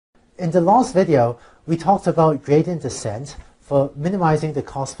In the last video, we talked about gradient descent for minimizing the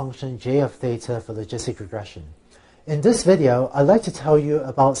cost function j of theta for logistic regression. In this video, I'd like to tell you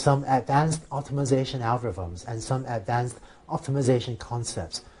about some advanced optimization algorithms and some advanced optimization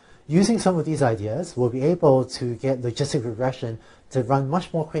concepts. Using some of these ideas, we'll be able to get logistic regression to run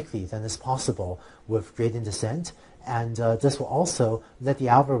much more quickly than is possible with gradient descent, and this will also let the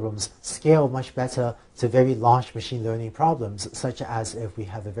algorithms scale much better to very large machine learning problems, such as if we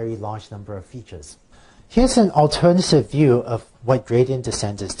have a very large number of features. Here's an alternative view of what gradient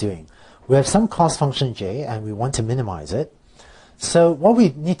descent is doing. We have some cost function j, and we want to minimize it. So what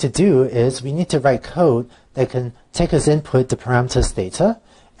we need to do is we need to write code that can take as input the parameters theta,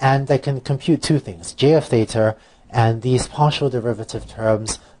 and that can compute two things, j of theta and these partial derivative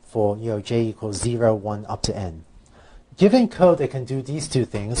terms for j equals 0, 1, up to n. Given code that can do these two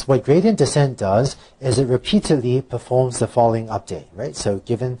things, what gradient descent does is it repeatedly performs the following update, right? So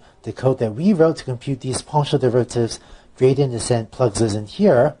given the code that we wrote to compute these partial derivatives, gradient descent plugs this in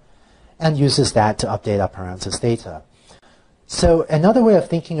here and uses that to update our parameters theta. So another way of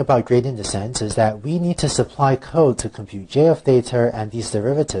thinking about gradient descent is that we need to supply code to compute j of theta and these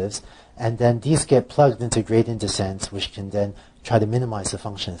derivatives, and then these get plugged into gradient descent, which can then try to minimize the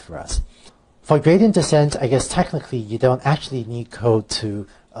function for us. For gradient descent, I guess technically you don't actually need code to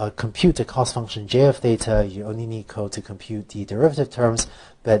compute the cost function j of theta. You only need code to compute the derivative terms.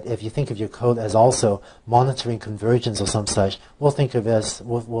 But if you think of your code as also monitoring convergence or some such, we'll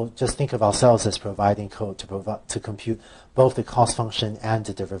just think of ourselves as providing code to compute both the cost function and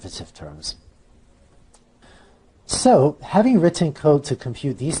the derivative terms. So, having written code to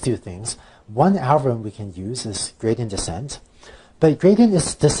compute these two things, one algorithm we can use is gradient descent. But gradient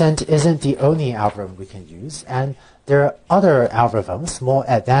descent isn't the only algorithm we can use, and there are other algorithms, more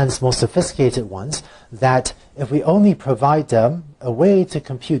advanced, more sophisticated ones, that if we only provide them a way to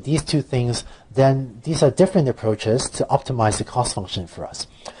compute these two things, then these are different approaches to optimize the cost function for us.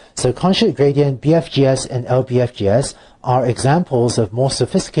 So conjugate gradient, BFGS, and LBFGS are examples of more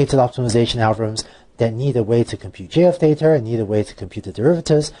sophisticated optimization algorithms that need a way to compute j of theta and need a way to compute the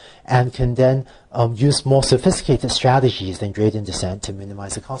derivatives, and can then use more sophisticated strategies than gradient descent to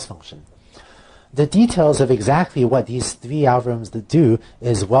minimize the cost function. The details of exactly what these three algorithms do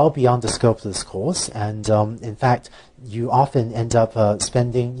is well beyond the scope of this course, and in fact, you often end up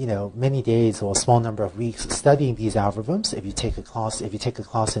spending many days or a small number of weeks studying these algorithms if you take a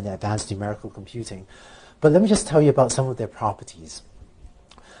class in advanced numerical computing. But let me just tell you about some of their properties.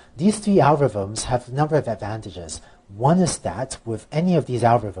 These three algorithms have a number of advantages. One is that with any of these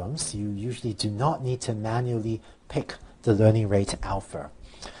algorithms, you usually do not need to manually pick the learning rate alpha.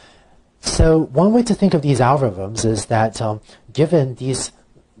 So one way to think of these algorithms is that given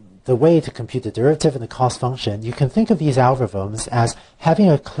the way to compute the derivative and the cost function, you can think of these algorithms as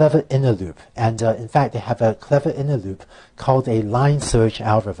having a clever inner loop. And in fact, they have a clever inner loop called a line search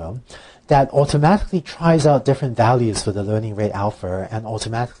algorithm that automatically tries out different values for the learning rate alpha and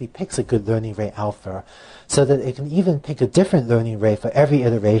automatically picks a good learning rate alpha, so that it can even pick a different learning rate for every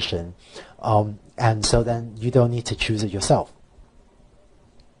iteration. And so then you don't need to choose it yourself.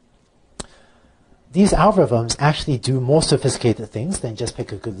 These algorithms actually do more sophisticated things than just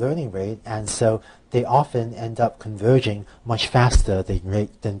pick a good learning rate, and so they often end up converging much faster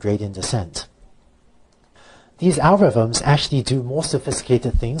than gradient descent. These algorithms actually do more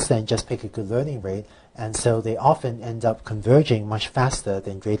sophisticated things than just pick a good learning rate, and so they often end up converging much faster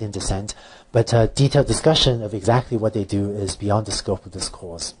than gradient descent, but detailed discussion of exactly what they do is beyond the scope of this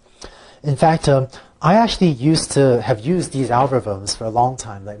course. In fact, I actually used to have used these algorithms for a long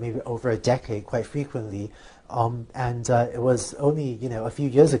time, like maybe over a decade, quite frequently. And it was only a few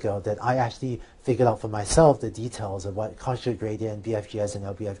years ago that I actually figured out for myself the details of what conjugate gradient, BFGS, and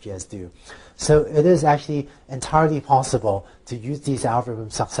LBFGS do. So it is actually entirely possible to use these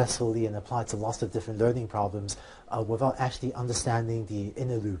algorithms successfully and apply to lots of different learning problems without actually understanding the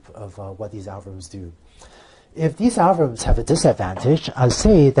inner loop of what these algorithms do. If these algorithms have a disadvantage, I'd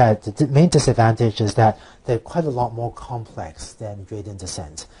say that the main disadvantage is that they're quite a lot more complex than gradient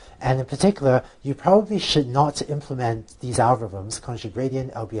descent. And in particular, you probably should not implement these algorithms, conjugate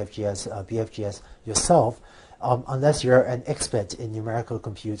gradient, LBFGS, BFGS, yourself, unless you're an expert in numerical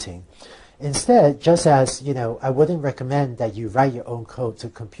computing. Instead, just as I wouldn't recommend that you write your own code to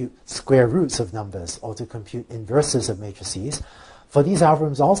compute square roots of numbers or to compute inverses of matrices. For these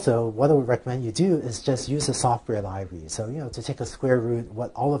algorithms also, what I would recommend you do is just use a software library. So, to take a square root,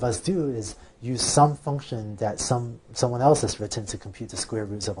 what all of us do is use some function that someone else has written to compute the square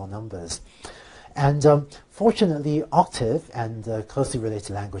roots of our numbers. And fortunately, Octave and the closely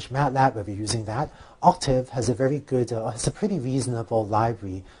related language MATLAB, if you're using that, Octave has a very good, it's a pretty reasonable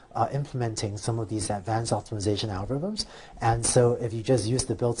library implementing some of these advanced optimization algorithms. And so if you just use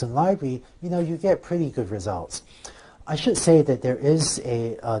the built-in library, you get pretty good results. I should say that there is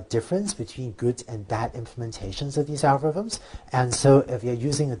a difference between good and bad implementations of these algorithms. And so if you're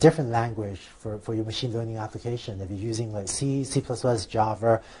using a different language for your machine learning application, if you're using like C, C++,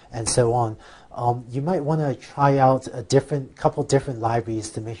 Java, and so on, you might want to try out a couple different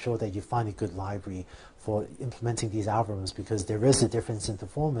libraries to make sure that you find a good library for implementing these algorithms, because there is a difference in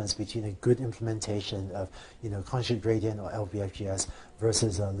performance between a good implementation of conjugate gradient or LBFGS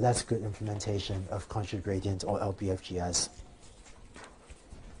versus a less good implementation of conjugate gradient or LBFGS.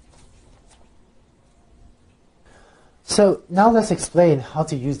 So now let's explain how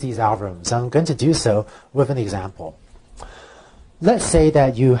to use these algorithms. I'm going to do so with an example. Let's say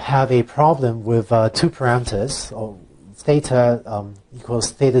that you have a problem with two parameters, or theta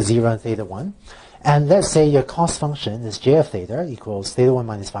equals theta 0 and theta 1. And let's say your cost function is j of theta equals theta 1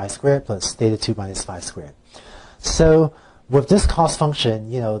 minus phi squared plus theta 2 minus phi squared. So with this cost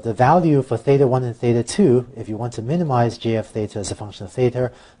function, the value for theta 1 and theta 2, if you want to minimize j of theta as a function of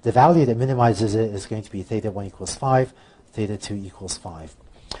theta, the value that minimizes it is going to be theta 1 equals 5, theta 2 equals 5.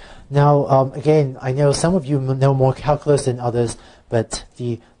 Now, again, I know some of you know more calculus than others, but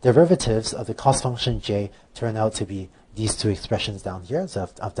the derivatives of the cost function j turn out to be these two expressions down here. So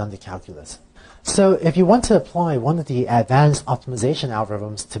I've done the calculus. So if you want to apply one of the advanced optimization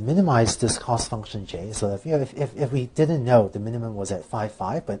algorithms to minimize this cost function j, so if we didn't know the minimum was at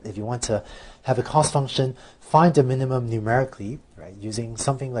 5, but if you want to have a cost function, find the minimum numerically, right, using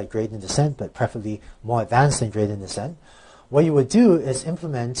something like gradient descent, but preferably more advanced than gradient descent, what you would do is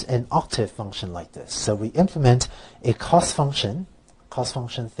implement an octave function like this. So we implement a cost function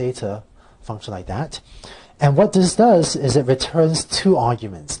theta function like that. And what this does is it returns two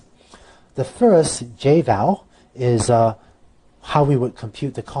arguments. The first, jval, is how we would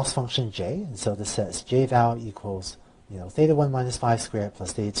compute the cost function j. And so this says jval equals theta 1 minus phi squared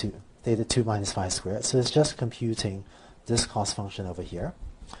plus theta 2 minus phi squared. So it's just computing this cost function over here.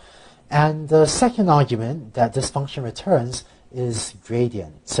 And the second argument that this function returns is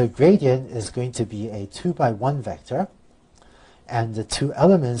gradient. So gradient is going to be a 2 by 1 vector. And the two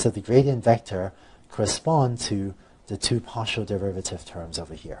elements of the gradient vector correspond to the two partial derivative terms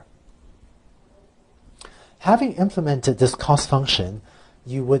over here. Having implemented this cost function,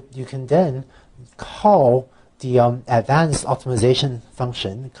 you can then call the advanced optimization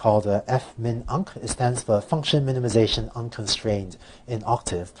function called fminunc. It stands for function minimization unconstrained in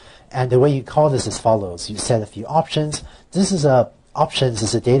Octave. And the way you call this is as follows. You set a few options. Options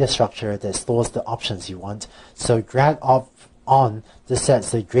is a data structure that stores the options you want. So grad on, this sets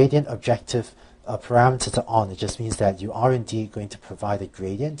the gradient objective parameter to on. It just means that you are indeed going to provide a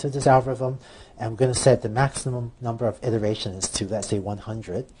gradient to this algorithm, and we're going to set the maximum number of iterations to, let's say,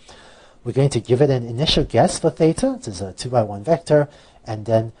 100. We're going to give it an initial guess for theta. This is a 2 by 1 vector, and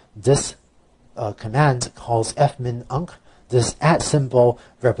then this command calls fminunc. This @ symbol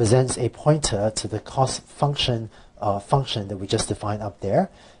represents a pointer to the cost function that we just defined up there.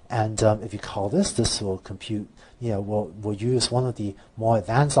 And if you call this will compute, we'll use one of the more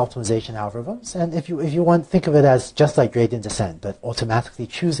advanced optimization algorithms. And if you want, think of it as just like gradient descent, but automatically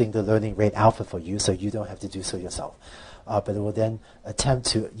choosing the learning rate alpha for you, so you don't have to do so yourself. But it will then attempt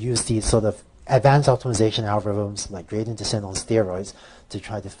to use these sort of advanced optimization algorithms like gradient descent on steroids to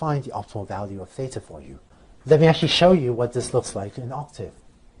try to find the optimal value of theta for you. Let me actually show you what this looks like in Octave.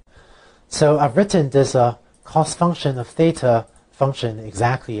 So I've written this cost function of theta function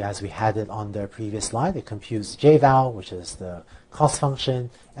exactly as we had it on the previous slide. It computes jval, which is the cost function,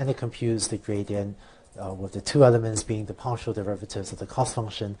 and it computes the gradient with the two elements being the partial derivatives of the cost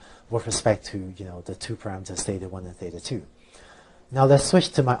function with respect to the two parameters theta 1 and theta 2. Now let's switch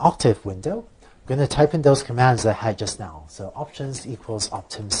to my Octave window. I'm going to type in those commands I had just now. So options equals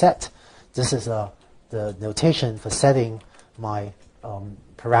optimset. This is the notation for setting my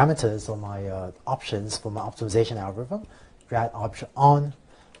parameters or my options for my optimization algorithm. Grad option on,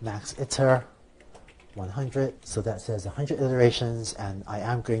 max iter 100, so that says 100 iterations, and I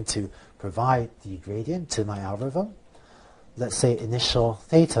am going to provide the gradient to my algorithm. Let's say initial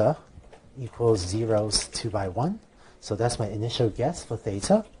theta equals 2 by 1, so that's my initial guess for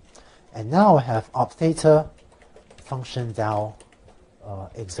theta. And now I have op theta function val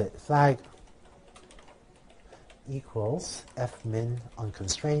exit flag equals fmin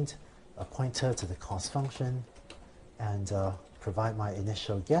unconstrained, a pointer to the cost function, and provide my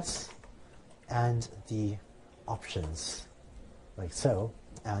initial guess and the options, like so.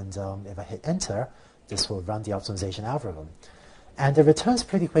 And if I hit enter, this will run the optimization algorithm. and it returns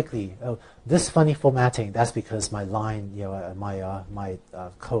pretty quickly. Oh, this funny formatting, that's because my line, my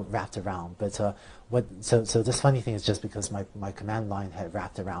code wrapped around. But so this funny thing is just because my command line had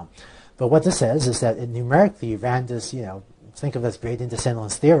wrapped around. But what this says is that it numerically ran this, think of it as gradient descent on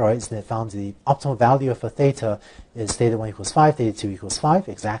steroids, and it found the optimal value for theta is theta 1 equals 5, theta 2 equals 5,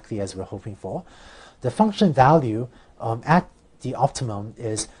 exactly as we're hoping for. The function value at the optimum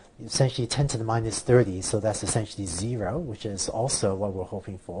is essentially 10 to the minus 30, so that's essentially 0, which is also what we're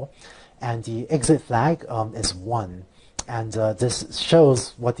hoping for. And the exit flag is 1. And this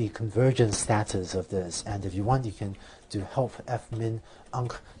shows what the convergence status of this. And if you want, you can do help fmin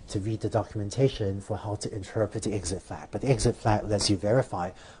unc to read the documentation for how to interpret the exit flag. But the exit flag lets you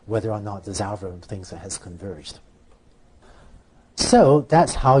verify whether or not this algorithm thinks it has converged. So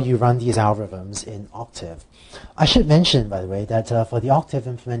that's how you run these algorithms in Octave. I should mention, by the way, that for the Octave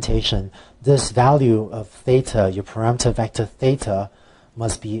implementation, this value of theta, your parameter vector theta,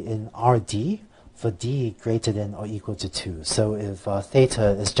 must be in RD for d greater than or equal to 2. So if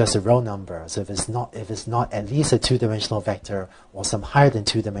theta is just a row number, so if it's not at least a two-dimensional vector or some higher than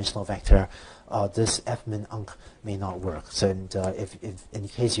two-dimensional vector, this fmin unc may not work. So if in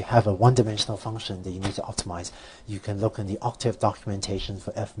case you have a one-dimensional function that you need to optimize, you can look in the Octave documentation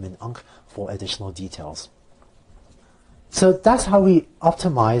for fmin unc for additional details. So that's how we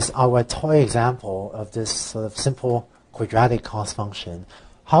optimize our toy example of this sort of simple quadratic cost function.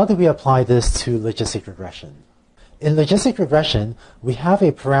 How do we apply this to logistic regression? In logistic regression, we have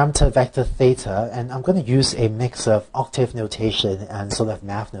a parameter vector theta, and I'm going to use a mix of Octave notation and sort of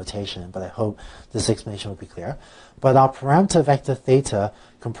math notation, but I hope this explanation will be clear. But our parameter vector theta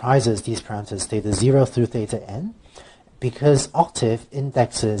comprises these parameters theta 0 through theta n, because Octave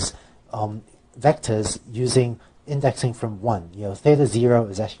indexes vectors using indexing from 1. Theta 0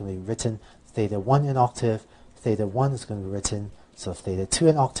 is actually written theta 1 in Octave, theta 1 is going to be written so theta 2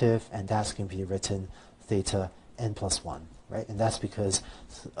 in Octave, and that's going to be written theta n plus 1, right? And that's because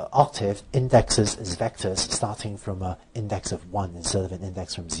Octave indexes its vectors starting from an index of 1 instead of an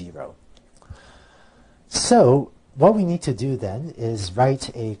index from 0. So what we need to do then is write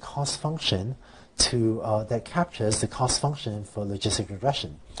a cost function that captures the cost function for logistic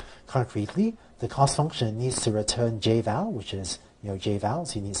regression. Concretely, the cost function needs to return jval, which is jval,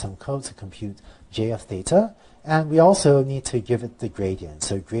 so you need some code to compute j of theta. And we also need to give it the gradient.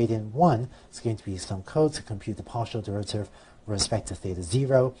 So gradient 1 is going to be some code to compute the partial derivative with respect to theta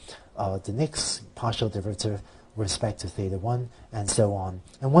 0, the next partial derivative with respect to theta 1, and so on.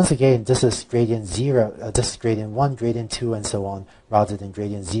 And once again, this is gradient 0, this is gradient 1, gradient 2, and so on, rather than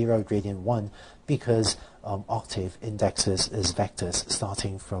gradient 0, gradient 1, because Octave indexes its vectors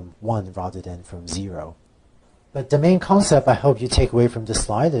starting from 1 rather than from 0. But the main concept I hope you take away from this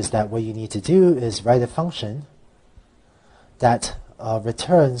slide is that what you need to do is write a function that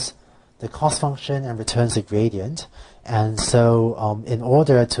returns the cost function and returns the gradient. And so in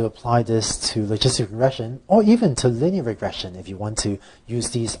order to apply this to logistic regression, or even to linear regression, if you want to use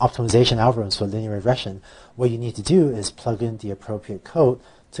these optimization algorithms for linear regression, what you need to do is plug in the appropriate code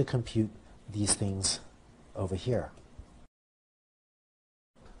to compute these things over here.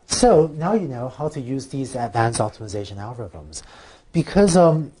 So now you know how to use these advanced optimization algorithms. Because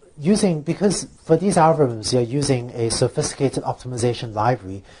for these algorithms you're using a sophisticated optimization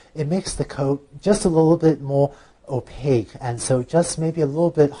library, it makes the code just a little bit more opaque, and so just maybe a little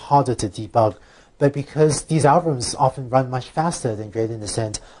bit harder to debug. But because these algorithms often run much faster than gradient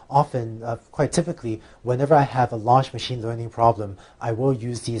descent, often, quite typically, whenever I have a large machine learning problem, I will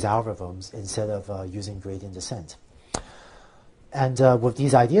use these algorithms instead of using gradient descent. And with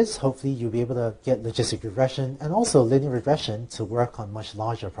these ideas, hopefully you'll be able to get logistic regression and also linear regression to work on much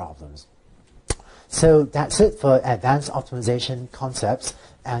larger problems. So that's it for advanced optimization concepts.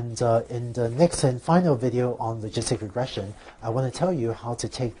 And in the next and final video on logistic regression, I want to tell you how to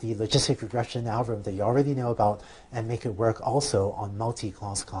take the logistic regression algorithm that you already know about and make it work also on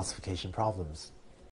multi-class classification problems.